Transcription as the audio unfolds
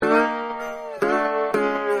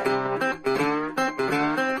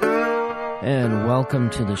Welcome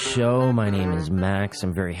to the show. My name is Max.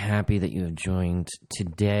 I'm very happy that you have joined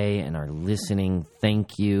today and are listening.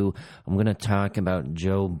 Thank you. I'm going to talk about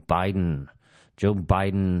Joe Biden. Joe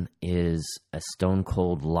Biden is a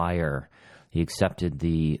stone-cold liar. He accepted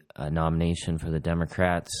the nomination for the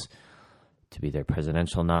Democrats to be their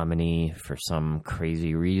presidential nominee for some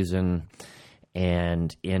crazy reason.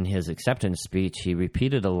 And in his acceptance speech, he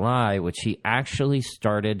repeated a lie, which he actually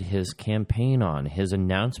started his campaign on. His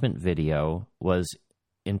announcement video was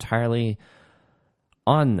entirely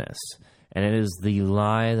on this. And it is the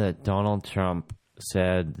lie that Donald Trump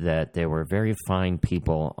said that there were very fine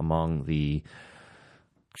people among the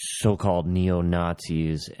so-called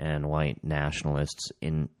neo-Nazis and white nationalists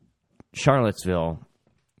in Charlottesville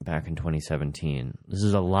back in 2017. This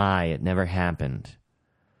is a lie. It never happened.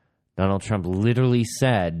 Donald Trump literally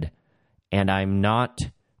said, and I'm not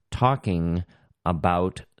talking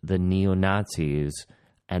about the neo-Nazis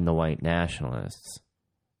and the white nationalists.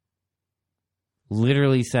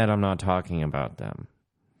 Literally said, I'm not talking about them.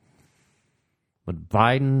 But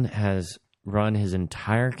Biden has run his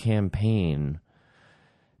entire campaign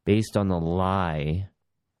based on the lie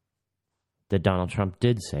that Donald Trump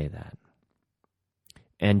did say that.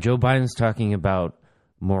 And Joe Biden's talking about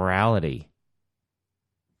morality.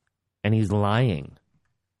 And he's lying.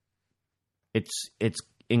 It's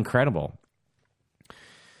incredible.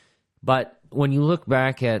 But when you look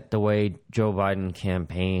back at the way Joe Biden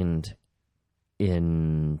campaigned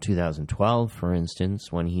in 2012, for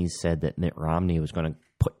instance, when he said that Mitt Romney was going to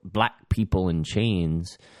put black people in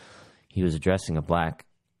chains, he was addressing a black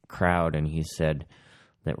crowd, and he said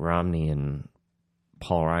that Romney and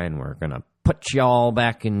Paul Ryan were going to put y'all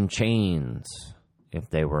back in chains if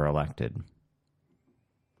they were elected.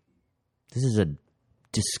 This is a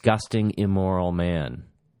disgusting, immoral man.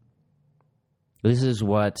 This is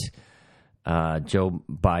what Joe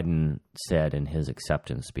Biden said in his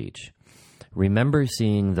acceptance speech. Remember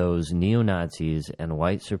seeing those neo-Nazis and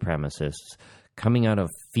white supremacists coming out of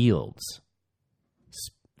fields.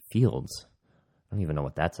 Fields? I don't even know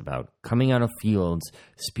what that's about. Coming out of fields,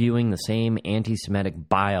 spewing the same anti-Semitic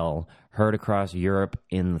bile heard across Europe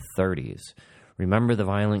in the 30s. Remember the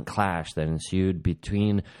violent clash that ensued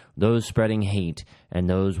between those spreading hate and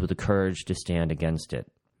those with the courage to stand against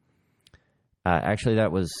it. Actually,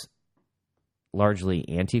 that was largely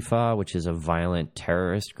Antifa, which is a violent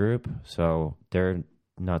terrorist group, so they're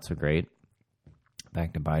not so great.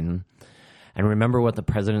 Back to Biden. And remember what the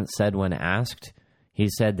president said when asked? He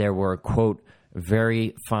said there were, quote,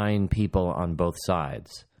 very fine people on both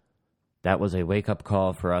sides. That was a wake-up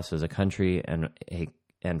call for us as a country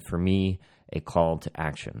and for me, a call to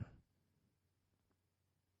action.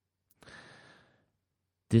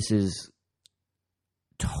 This is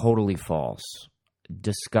totally false,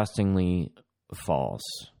 disgustingly false.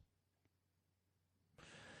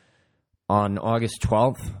 On August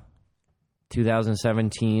 12th,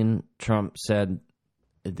 2017, Trump said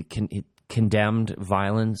it condemned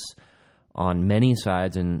violence on many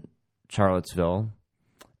sides in Charlottesville.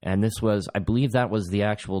 And this was, I believe that was the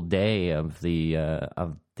actual day of the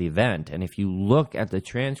event. And if you look at the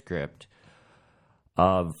transcript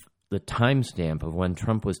of the timestamp of when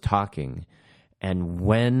Trump was talking and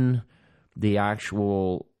when the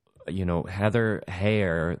actual, Heather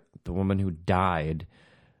Heyer, the woman who died,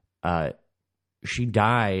 she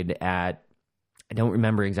died at, I don't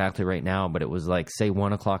remember exactly right now, but it was like, say,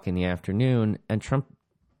 1 o'clock in the afternoon. And Trump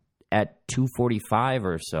at 2:45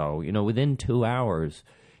 or so, within 2 hours,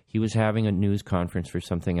 he was having a news conference for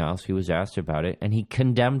something else. He was asked about it, and he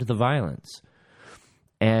condemned the violence.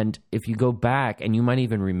 And if you go back, and you might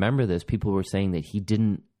even remember this, people were saying that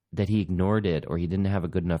he ignored it or he didn't have a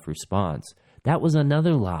good enough response. That was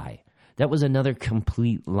another lie. That was another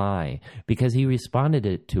complete lie because he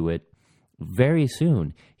responded to it very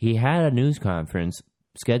soon. He had a news conference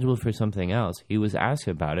scheduled for something else. He was asked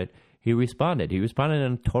about it. He responded. He responded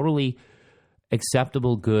in a totally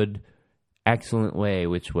acceptable, good, excellent way,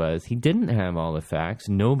 which was he didn't have all the facts.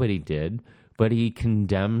 Nobody did, but he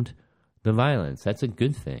condemned the violence. That's a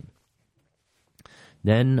good thing.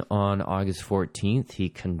 Then on August 14th, he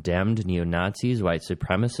condemned neo-Nazis, white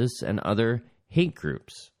supremacists, and other hate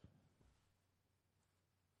groups.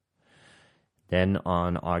 Then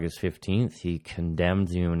on August 15th, he condemned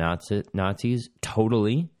neo-Nazis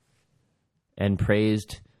totally and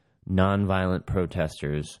praised nonviolent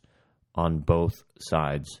protesters on both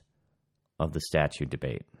sides of the statue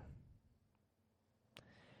debate.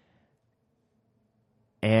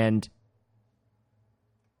 And,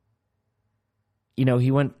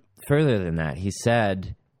 he went further than that. He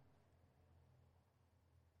said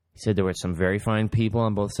there were some very fine people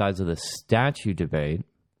on both sides of the statue debate.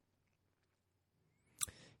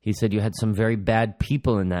 He said you had some very bad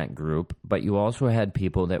people in that group, but you also had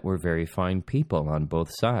people that were very fine people on both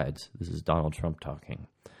sides. This is Donald Trump talking.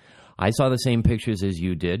 I saw the same pictures as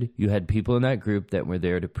you did. You had people in that group that were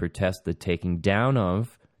there to protest the taking down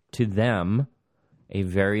of, to them, a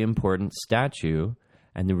very important statue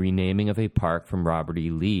and the renaming of a park from Robert E.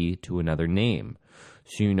 Lee to another name.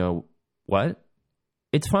 So you know what?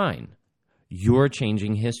 It's fine. You're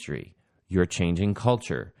changing history. You're changing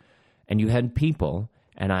culture. And you had people,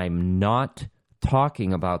 and I'm not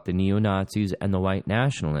talking about the neo-Nazis and the white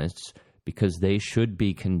nationalists because they should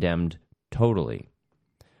be condemned totally.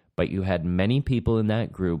 But you had many people in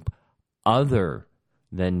that group other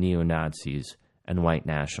than neo-Nazis and white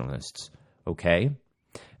nationalists, okay?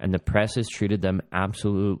 And the press has treated them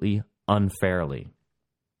absolutely unfairly.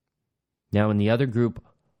 Now, in the other group,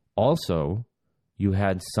 also, you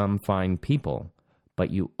had some fine people,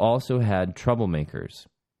 but you also had troublemakers.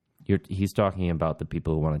 He's talking about the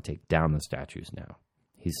people who want to take down the statues now.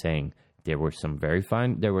 He's saying there were some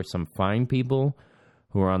fine people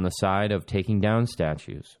who were on the side of taking down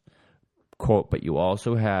statues. Quote, but you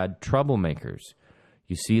also had troublemakers.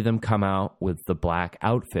 You see them come out with the black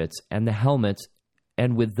outfits and the helmets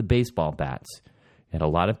and with the baseball bats. You had a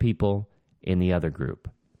lot of people in the other group.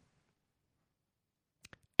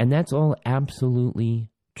 And that's all absolutely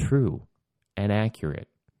true and accurate.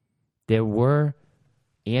 There were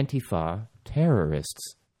Antifa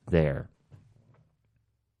terrorists there.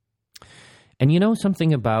 And you know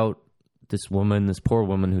something about this woman, this poor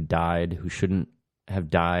woman who died, who shouldn't have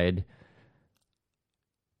died?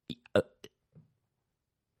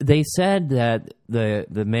 They said that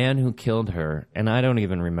the man who killed her, and I don't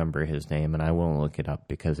even remember his name, and I won't look it up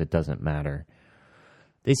because it doesn't matter.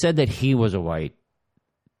 They said that he was a white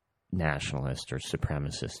nationalist or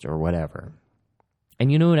supremacist or whatever.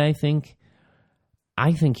 And you know what I think?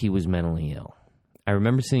 I think he was mentally ill. I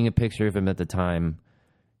remember seeing a picture of him at the time.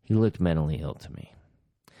 He looked mentally ill to me.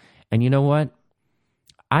 And you know what?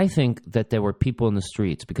 I think that there were people in the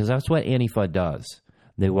streets, because that's what Antifa does.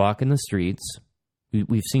 They walk in the streets.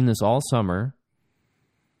 We've seen this all summer.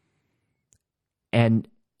 And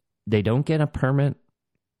they don't get a permit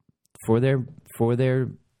for their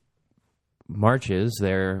marches,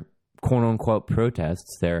 their quote-unquote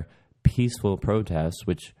protests, their peaceful protests,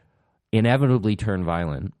 which inevitably turn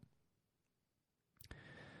violent.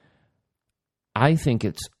 I think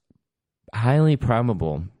it's highly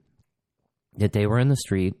probable that they were in the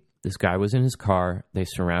street, this guy was in his car, they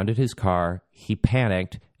surrounded his car, he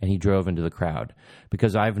panicked, and he drove into the crowd.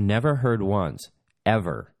 Because I've never heard once,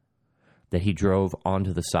 ever, that he drove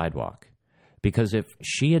onto the sidewalk. Because if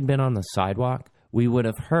she had been on the sidewalk, we would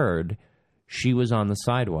have heard she was on the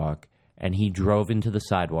sidewalk, and he drove into the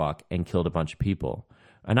sidewalk and killed a bunch of people.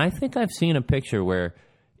 And I think I've seen a picture where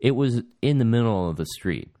it was in the middle of the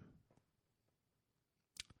street.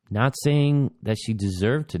 Not saying that she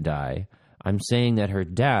deserved to die. I'm saying that her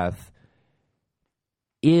death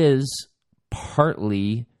is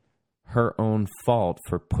partly her own fault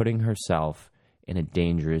for putting herself in a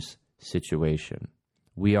dangerous situation.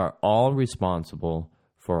 We are all responsible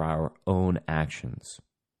for our own actions.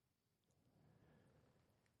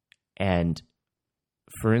 And,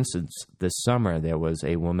 for instance, this summer there was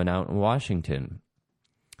a woman out in Washington,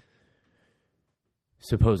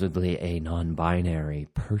 supposedly a non-binary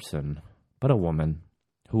person, but a woman,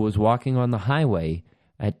 who was walking on the highway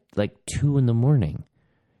at like 2 a.m.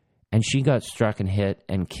 And she got struck and hit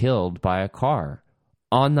and killed by a car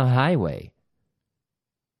on the highway.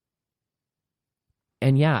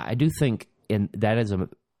 And yeah, I do think that is a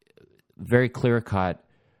very clear cut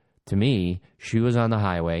to me. She was on the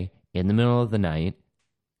highway in the middle of the night.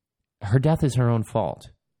 Her death is her own fault.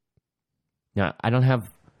 Now, I don't have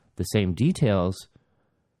the same details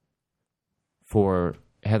for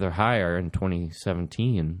Heather Heyer in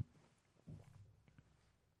 2017.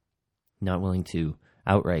 Not willing to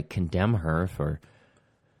outright condemn her for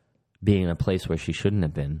being in a place where she shouldn't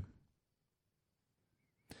have been.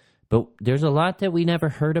 But there's a lot that we never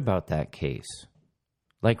heard about that case.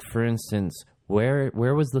 Like, for instance, where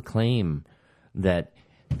was the claim that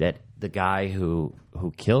the guy who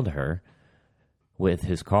killed her with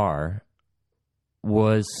his car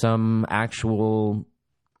was some actual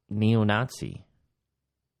neo-Nazi?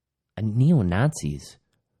 Neo-Nazis?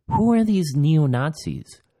 Who are these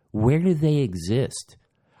neo-Nazis? Where do they exist?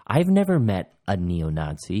 I've never met a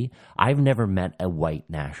neo-Nazi. I've never met a white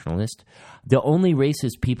nationalist. The only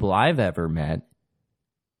racist people I've ever met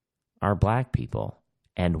are black people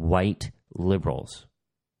and white liberals.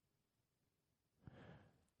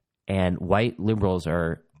 And white liberals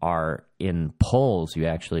are in polls, you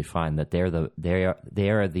actually find that they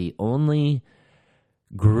are the only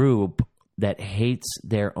group that hates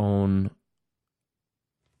their own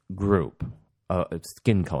group,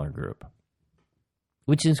 skin color group,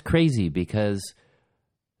 which is crazy because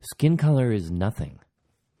skin color is nothing.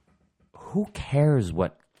 Who cares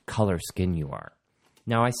what color skin you are?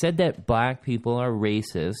 Now, I said that black people are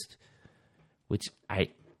racist, which I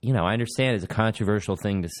understand is a controversial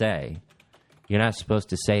thing to say. You're not supposed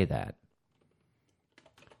to say that.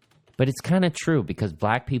 But it's kind of true because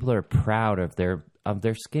black people are proud of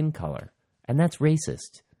their skin color, and that's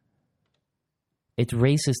racist. It's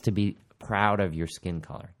racist to be proud of your skin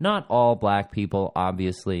color. Not all black people,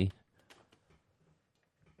 obviously.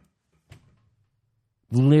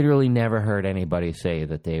 Literally never heard anybody say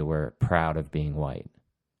that they were proud of being white.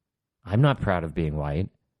 I'm not proud of being white.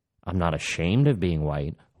 I'm not ashamed of being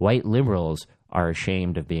white. White liberals are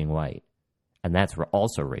ashamed of being white. And that's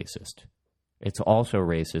also racist. It's also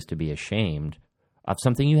racist to be ashamed of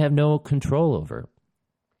something you have no control over.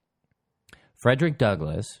 Frederick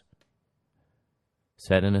Douglass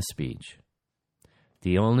said in a speech,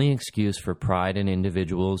 "The only excuse for pride in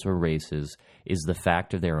individuals or races is the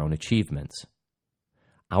fact of their own achievements.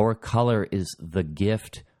 Our color is the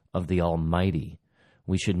gift of the Almighty.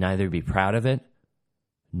 We should neither be proud of it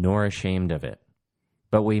nor ashamed of it.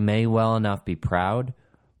 But we may well enough be proud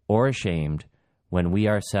or ashamed when we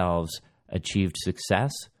ourselves achieved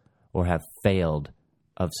success or have failed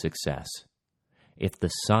of success. If the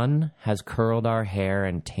sun has curled our hair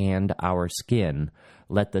and tanned our skin,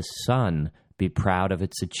 let the sun be proud of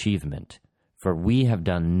its achievement, for we have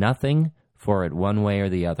done nothing for it one way or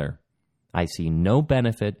the other. I see no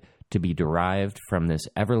benefit to be derived from this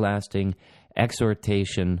everlasting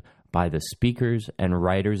exhortation by the speakers and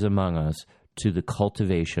writers among us to the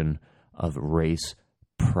cultivation of race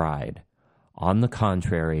pride. On the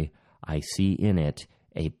contrary, I see in it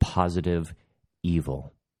a positive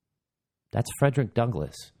evil." That's Frederick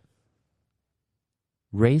Douglass.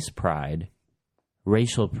 Race pride,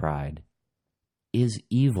 racial pride, is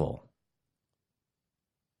evil.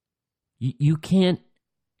 You can't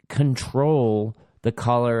control the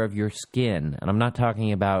color of your skin, and I'm not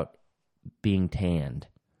talking about being tanned.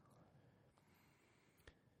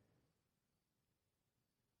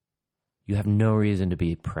 You have no reason to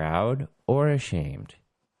be proud or ashamed.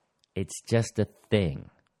 It's just a thing.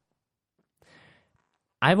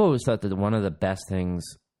 I've always thought that one of the best things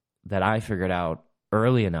that I figured out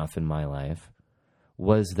early enough in my life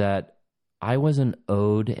was that I wasn't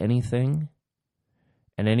owed anything,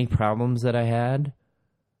 and any problems that I had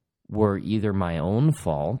were either my own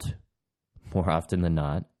fault, more often than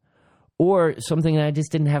not, or something that I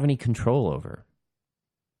just didn't have any control over.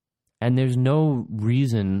 And there's no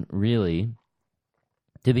reason, really,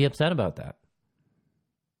 to be upset about that.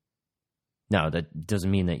 Now, that doesn't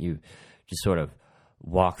mean that you just sort of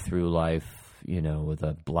walk through life, with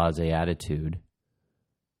a blasé attitude.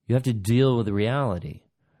 You have to deal with the reality.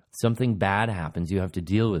 Something bad happens, you have to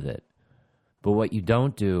deal with it. But what you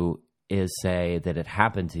don't do is say that it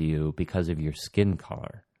happened to you because of your skin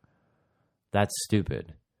color. That's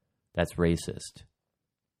stupid. That's racist.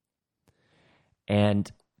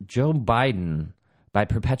 And Joe Biden, by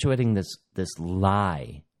perpetuating this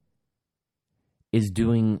lie, is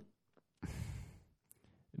doing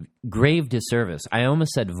grave disservice. I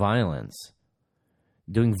almost said violence.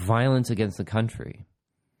 Doing violence against the country.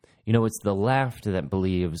 It's the left that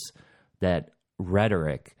believes that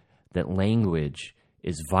rhetoric, that language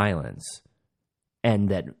is violence, and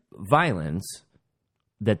that violence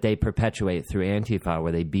that they perpetuate through Antifa,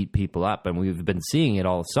 where they beat people up, and we've been seeing it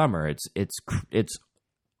all summer. It's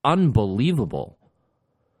unbelievable.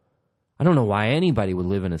 I don't know why anybody would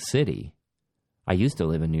live in a city. I used to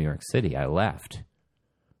live in New York City. I left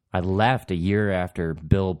a year after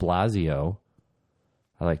Bill Blasio.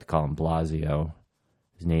 I like to call him Blasio.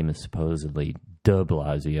 His name is supposedly de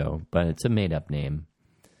Blasio, but it's a made-up name.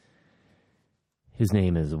 His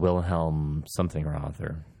name is Wilhelm something or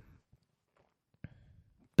other.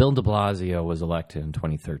 Bill de Blasio was elected in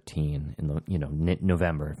 2013, in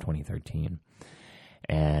November of 2013.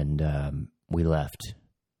 And we left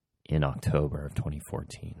in October of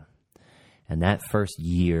 2014. And that first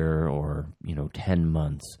year or, 10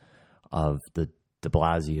 months of the de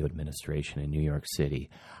Blasio administration in New York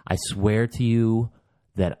City, I swear to you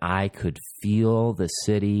that I could feel the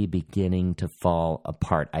city beginning to fall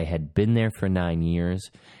apart. I had been there for 9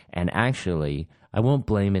 years, and actually, I won't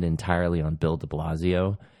blame it entirely on Bill de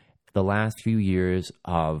Blasio. The last few years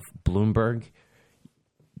of Bloomberg,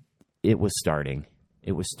 it was starting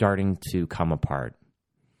to come apart.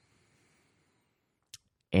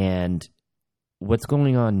 And what's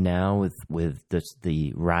going on now with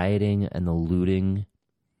the rioting and the looting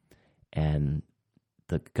and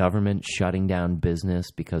the government shutting down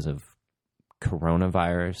business because of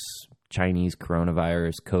coronavirus, Chinese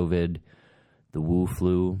coronavirus, COVID, the Wu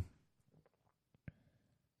flu.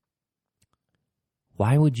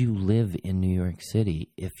 Why would you live in New York City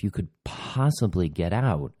if you could possibly get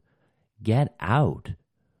out? Get out.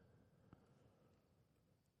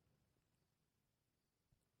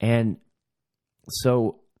 And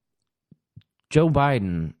so Joe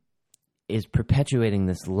Biden is perpetuating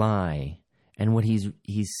this lie, and what he's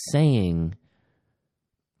saying,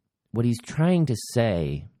 what he's trying to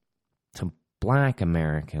say to Black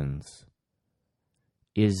Americans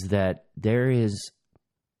is that there is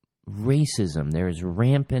racism, there is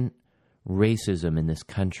rampant racism in this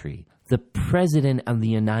country. The President of the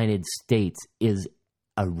United States is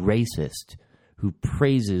a racist who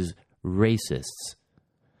praises racists.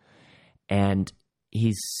 And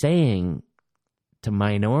he's saying to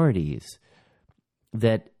minorities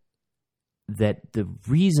that the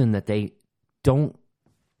reason that they don't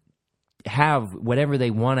have whatever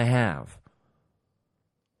they want to have,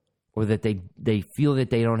 or that they feel that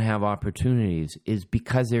they don't have opportunities, is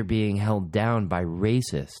because they're being held down by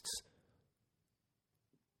racists.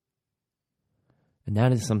 And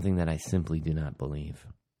that is something that I simply do not believe.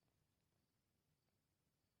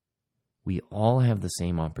 We all have the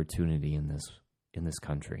same opportunity in this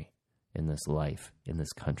country, in this life, in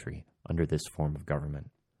this country, under this form of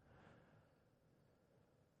government.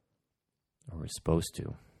 Or we're supposed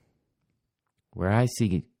to. Where I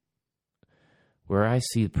see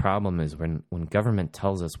the problem is when government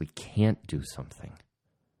tells us we can't do something.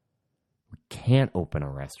 We can't open a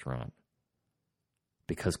restaurant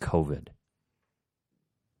because COVID.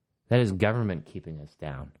 That is government keeping us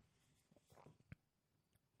down.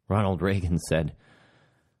 Ronald Reagan said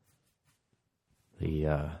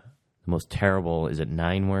the most terrible, is it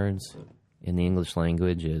 9 words in the English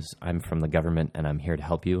language, is I'm from the government and I'm here to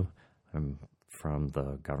help you. I'm from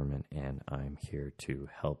the government and I'm here to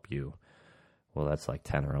help you. Well, that's like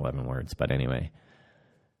 10 or 11 words, but anyway.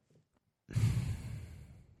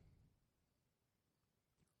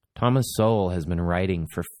 Thomas Sowell has been writing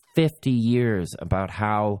for 50 years about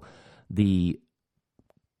how the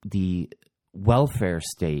welfare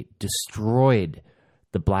state destroyed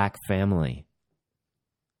the Black family.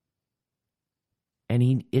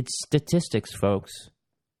 And it's statistics, folks.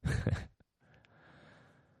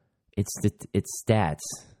 It's stats.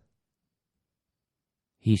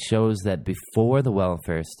 He shows that before the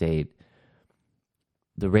welfare state,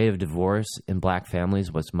 the rate of divorce in Black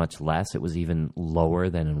families was much less. It was even lower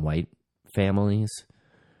than in white families.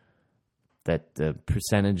 That the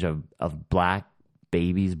percentage of Black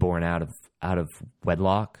babies born out of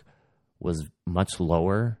wedlock was much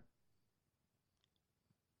lower.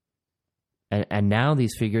 And now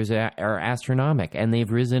these figures are astronomical, and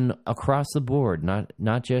they've risen across the board,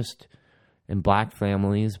 not just in Black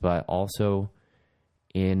families, but also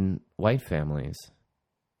in white families.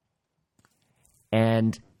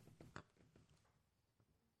 But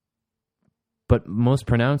most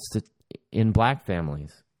pronounced in Black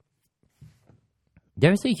families.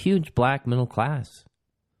 There's a huge Black middle class.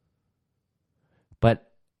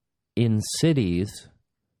 But in cities,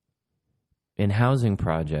 in housing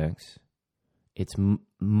projects, it's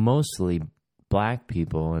mostly Black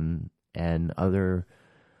people and other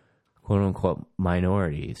quote-unquote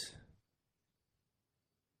minorities.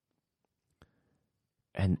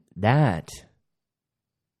 And that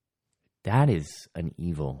is an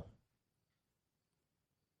evil.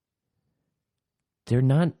 They're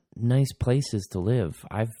not nice places to live.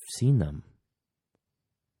 I've seen them.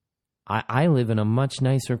 I live in a much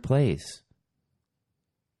nicer place.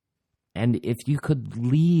 And if you could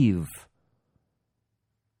leave,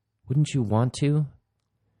 wouldn't you want to?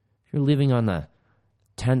 If you're living on the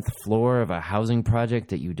 10th floor of a housing project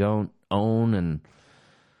that you don't own and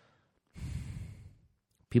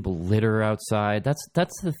people litter outside,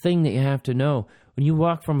 that's the thing that you have to know. When you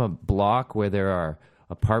walk from a block where there are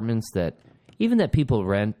apartments that people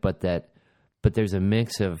rent, but there's a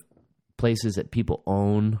mix of places that people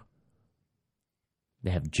own,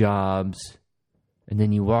 they have jobs, and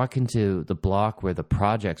then you walk into the block where the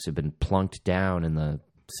projects have been plunked down in the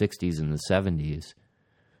 60s and the 70s.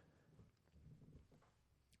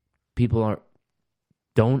 People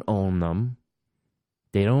don't own them.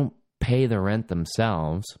 They don't pay the rent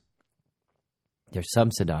themselves. They're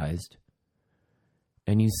subsidized.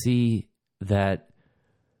 And you see that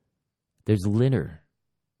there's litter.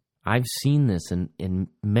 I've seen this in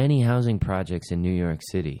many housing projects in New York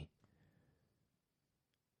City.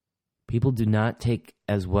 People do not take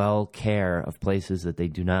as well care of places that they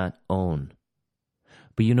do not own.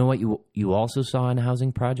 But you know what you also saw in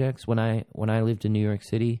housing projects when I lived in New York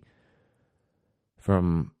City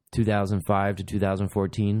from 2005 to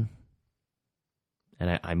 2014?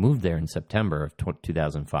 And I moved there in September of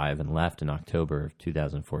 2005 and left in October of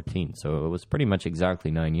 2014. So it was pretty much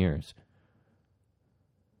exactly 9 years.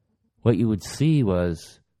 What you would see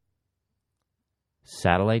was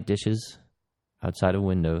satellite dishes outside of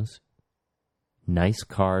windows, nice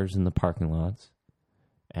cars in the parking lots,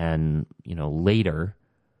 and, later,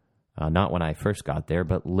 not when I first got there,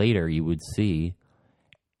 but later you would see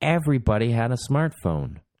everybody had a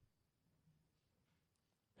smartphone.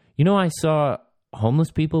 I saw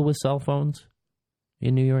homeless people with cell phones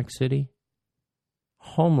in New York City.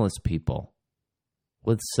 Homeless people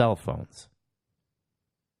with cell phones.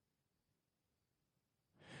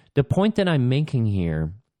 The point that I'm making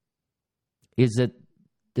here is that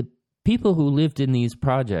the people who lived in these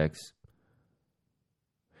projects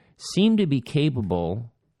seem to be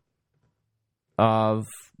capable of,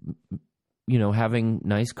 having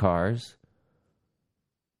nice cars,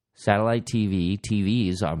 satellite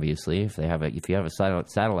TVs, obviously. If you have a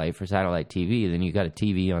satellite for satellite TV, then you got a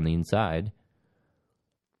TV on the inside.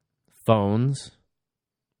 Phones.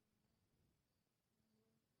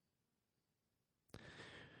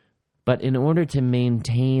 But in order to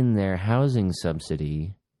maintain their housing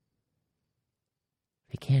subsidy,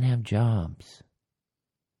 they can't have jobs.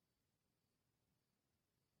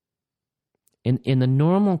 In the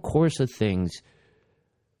normal course of things,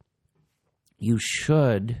 you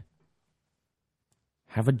should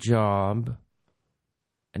have a job,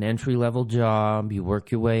 an entry-level job. You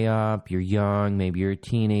work your way up. You're young. Maybe you're a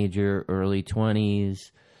teenager, early 20s.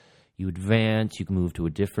 You advance. You can move to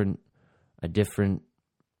a different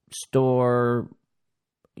store.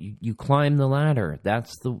 You climb the ladder.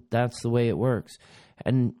 That's the way it works.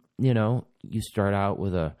 And you start out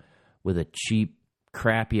with a cheap,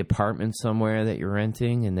 crappy apartment somewhere that you're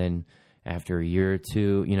renting, and then after a year or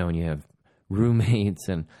two, and you have roommates,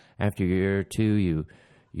 and after a year or two, you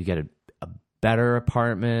get a better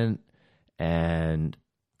apartment, and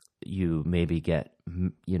you maybe get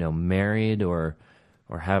married or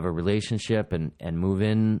have a relationship and move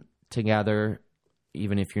in together,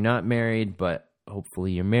 even if you're not married, but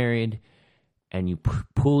hopefully you're married, and you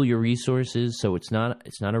pool your resources. So it's not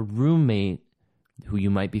a roommate who you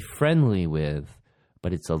might be friendly with,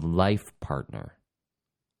 but it's a life partner.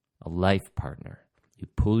 A life partner. You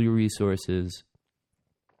pool your resources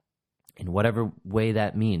in whatever way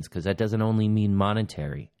that means, because that doesn't only mean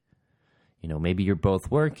monetary. Maybe you're both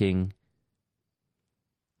working,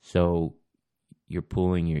 so you're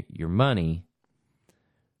pooling your money,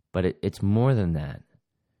 but it's more than that.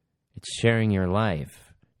 It's sharing your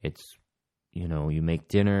life. It's, you make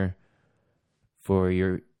dinner for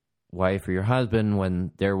your wife or your husband when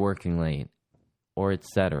they're working late, or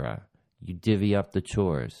etc. You divvy up the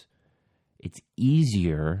chores. It's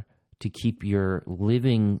easier to keep your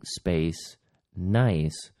living space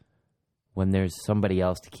nice when there's somebody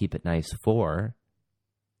else to keep it nice for,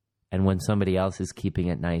 and when somebody else is keeping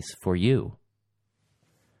it nice for you.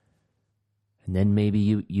 And then maybe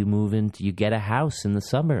you get a house in the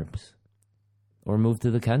suburbs, or move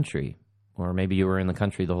to the country, or maybe you were in the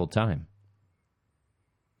country the whole time.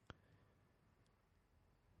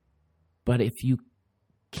 But if you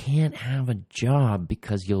can't have a job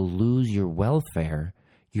because you'll lose your welfare,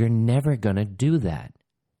 you're never going to do that,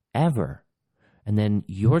 ever. And then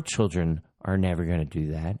your children are never going to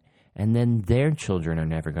do that, and then their children are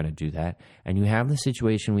never going to do that. And you have the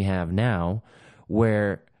situation we have now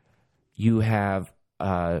where you have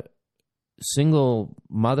single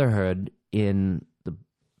motherhood in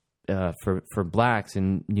the for blacks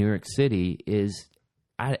in New York City it's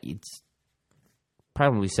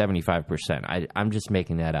probably 75%. I'm just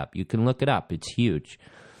making that up. You can look it up. It's huge.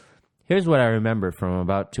 Here's what I remember from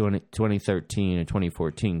about 2013 or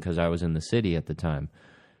 2014, because I was in the city at the time.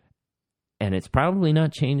 And it's probably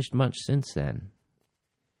not changed much since then.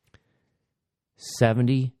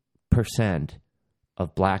 70%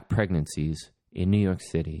 of black pregnancies in New York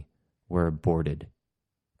City were aborted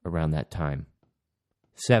around that time.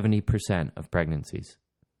 70% of pregnancies.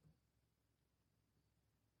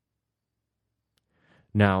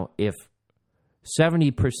 Now, if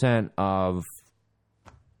 70% of,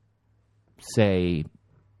 say,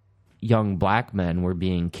 young black men were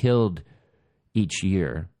being killed each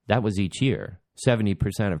year, that was each year,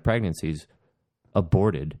 70% of pregnancies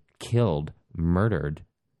aborted, killed, murdered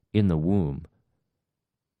in the womb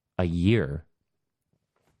a year.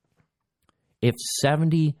 If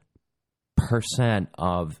 70%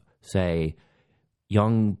 of, say,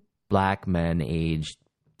 young black men aged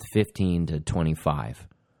 15 to 25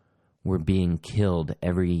 were being killed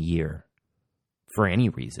every year for any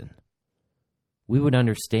reason, we would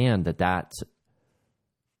understand that that's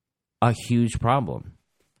a huge problem.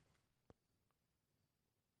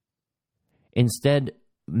 Instead,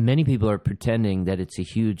 many people are pretending that it's a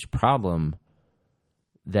huge problem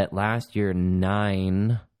that last year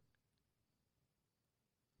 9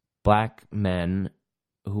 black men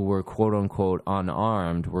who were quote-unquote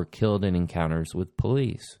unarmed were killed in encounters with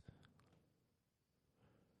police.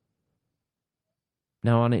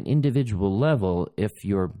 Now, on an individual level, if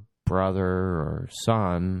your brother or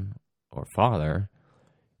son or father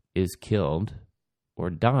is killed or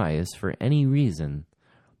dies for any reason,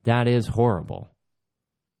 that is horrible.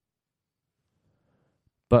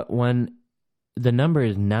 But when the number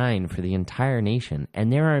is 9 for the entire nation,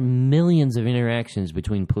 and there are millions of interactions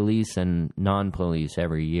between police and non-police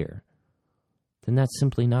every year, then that's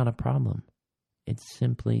simply not a problem. It's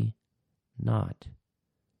simply not.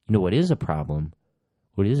 You know what is a problem?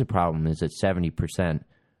 What is a problem is that 70%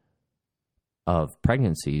 of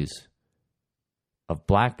pregnancies, of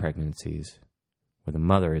black pregnancies, where the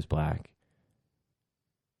mother is black,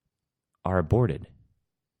 are aborted.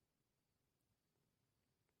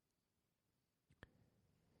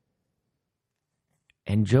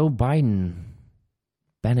 And Joe Biden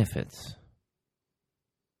benefits.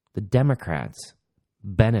 The Democrats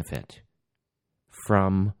benefit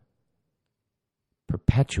from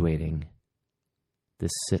perpetuating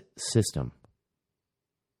this system.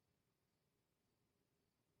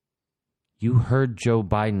 You heard Joe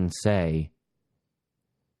Biden say,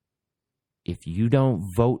 if you don't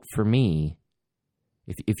vote for me,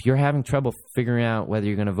 if you're having trouble figuring out whether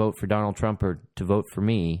you're going to vote for Donald Trump or to vote for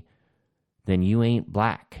me, then you ain't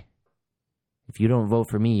black. If you don't vote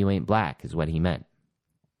for me, you ain't black, is what he meant.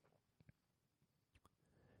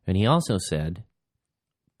 And he also said,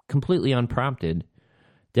 completely unprompted,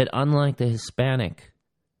 that unlike the Hispanic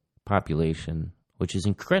population, which is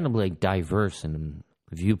incredibly diverse in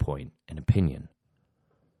viewpoint and opinion,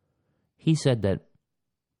 he said that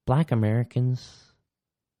black Americans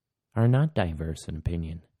are not diverse in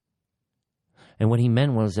opinion. And what he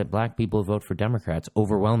meant was that black people vote for Democrats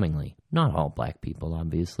overwhelmingly. Not all black people,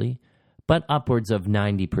 obviously, but upwards of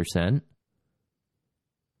 90%.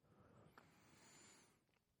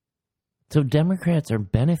 So Democrats are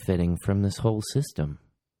benefiting from this whole system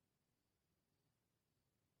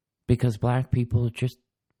because black people just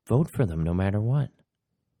vote for them no matter what.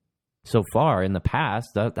 So far, in the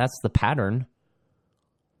past, that's the pattern.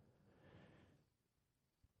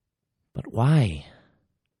 But why?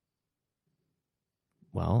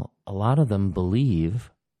 Well, a lot of them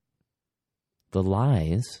believe the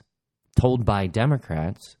lies told by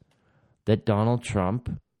Democrats that Donald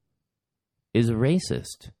Trump is a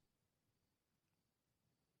racist.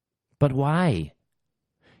 But why?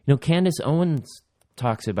 You know, Candace Owens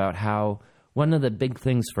talks about how one of the big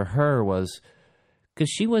things for her was, because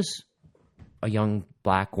she was a young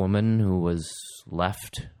black woman who was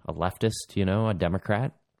a leftist, a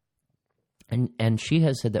Democrat. And she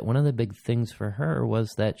has said that one of the big things for her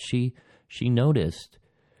was that she noticed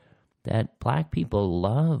that black people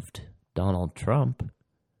loved Donald Trump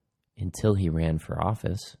until he ran for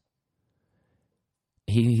office.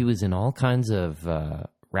 He was in all kinds of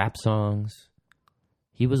rap songs.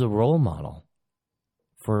 He was a role model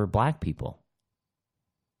for black people.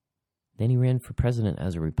 Then he ran for president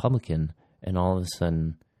as a Republican, and all of a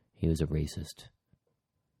sudden he was a racist.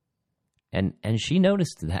 And she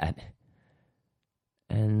noticed that.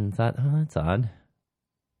 And thought, oh, that's odd.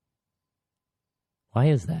 Why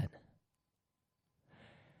is that?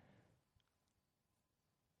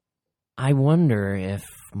 I wonder if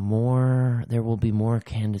there will be more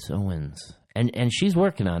Candace Owens. And she's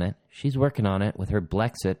working on it. She's working on it with her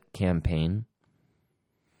Blexit campaign.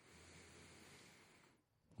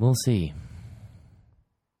 We'll see.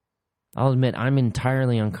 I'll admit I'm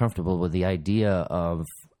entirely uncomfortable with the idea of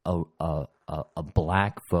a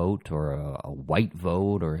black vote or a white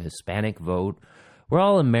vote or a Hispanic vote. We're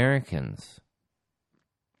all Americans.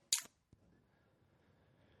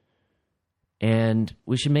 And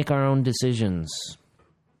we should make our own decisions.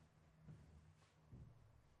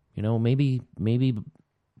 You know, maybe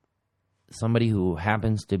somebody who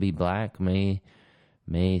happens to be black may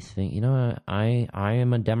think, I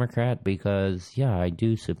am a Democrat because, yeah, I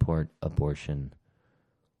do support abortion,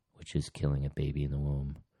 which is killing a baby in the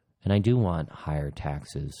womb. And I do want higher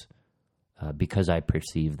taxes because I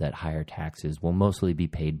perceive that higher taxes will mostly be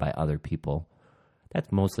paid by other people.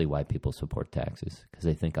 That's mostly why people support taxes, because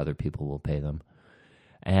they think other people will pay them.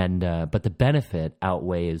 And but the benefit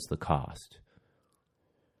outweighs the cost.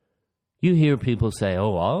 You hear people say,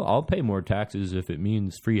 oh, I'll pay more taxes if it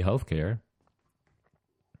means free health care.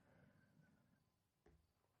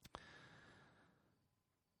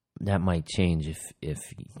 That might change if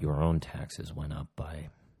your own taxes went up by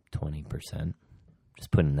 20%.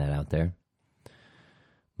 Just putting that out there.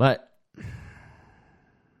 But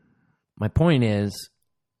my point is,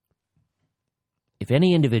 if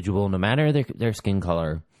any individual, no matter their skin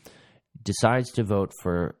color, decides to vote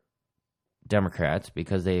for Democrats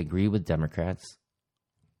because they agree with Democrats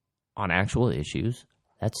on actual issues,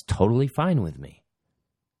 that's totally fine with me.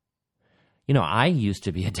 You know, I used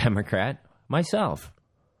to be a Democrat myself.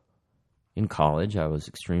 In college, I was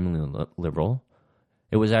extremely liberal.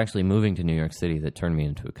 It was actually moving to New York City that turned me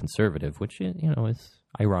into a conservative, which, you know, is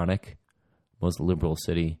ironic. Most liberal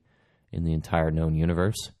city in the entire known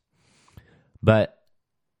universe. But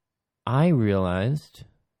I realized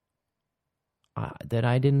that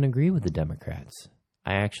I didn't agree with the Democrats.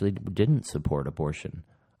 I actually didn't support abortion.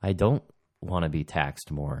 I don't want to be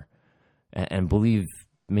taxed more. And believe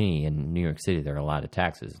me, in New York City, there are a lot of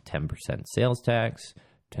taxes. 10% sales tax,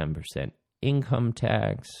 10% income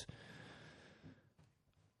tax,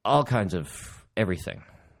 all kinds of everything.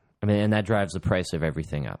 I mean, and that drives the price of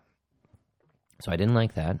everything up. So I didn't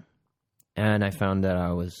like that. And I found that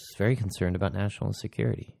I was very concerned about national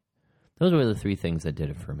security. Those were the three things that did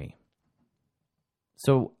it for me.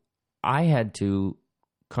 So I had to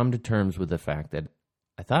come to terms with the fact that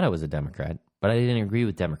I thought I was a Democrat, but I didn't agree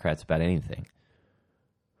with Democrats about anything.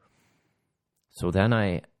 So then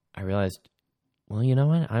I realized, well, you know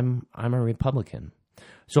what? I'm a Republican.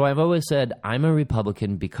 So I've always said I'm a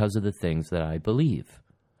Republican because of the things that I believe.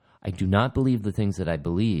 I do not believe the things that I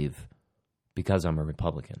believe because I'm a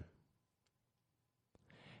Republican.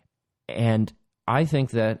 And I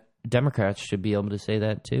think that Democrats should be able to say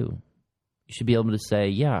that too. You should be able to say,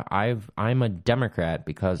 yeah, I'm a Democrat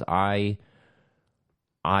because I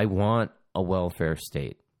want a welfare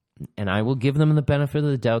state. And I will give them the benefit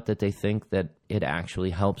of the doubt that they think that it actually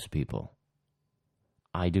helps people.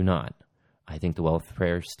 I do not. I think the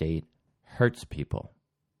welfare state hurts people.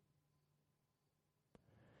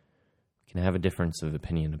 We can have a difference of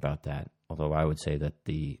opinion about that, although I would say that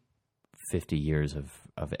the 50 years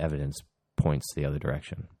of evidence points the other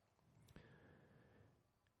direction.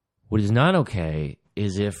 What is not okay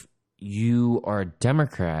is if you are a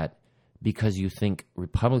Democrat because you think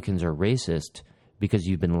Republicans are racist because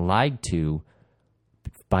you've been lied to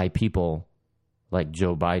by people like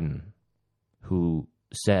Joe Biden, who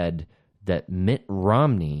said that Mitt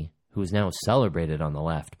Romney, who is now celebrated on the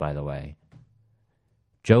left, by the way,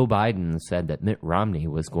 Joe Biden said that Mitt Romney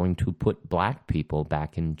was going to put black people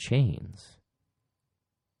back in chains.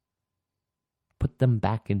 Put them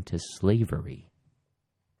back into slavery.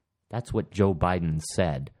 That's what Joe Biden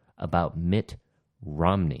said about Mitt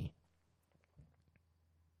Romney.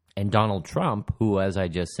 And Donald Trump, who, as I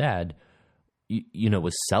just said,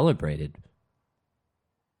 was celebrated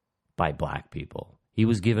by black people. He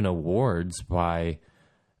was given awards by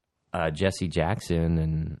Jesse Jackson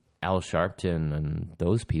and Al Sharpton and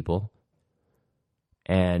those people.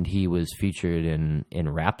 And he was featured in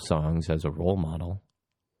rap songs as a role model.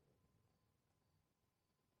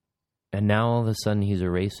 And now all of a sudden he's a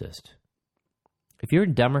racist. If you're a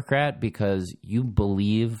Democrat because you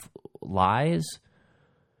believe lies,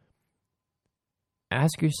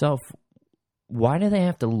 ask yourself, why do they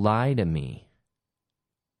have to lie to me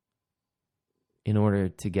in order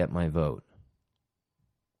to get my vote?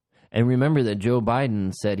 And remember that Joe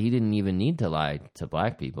Biden said he didn't even need to lie to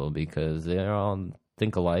black people because they all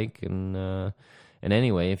think alike. And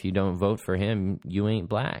anyway, if you don't vote for him, you ain't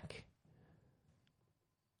black.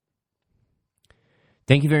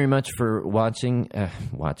 Thank you very much for listening.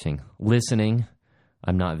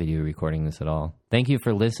 I'm not video recording this at all. Thank you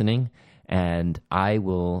for listening, and I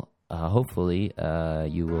will, hopefully,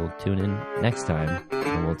 you will tune in next time,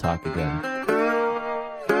 and we'll talk again.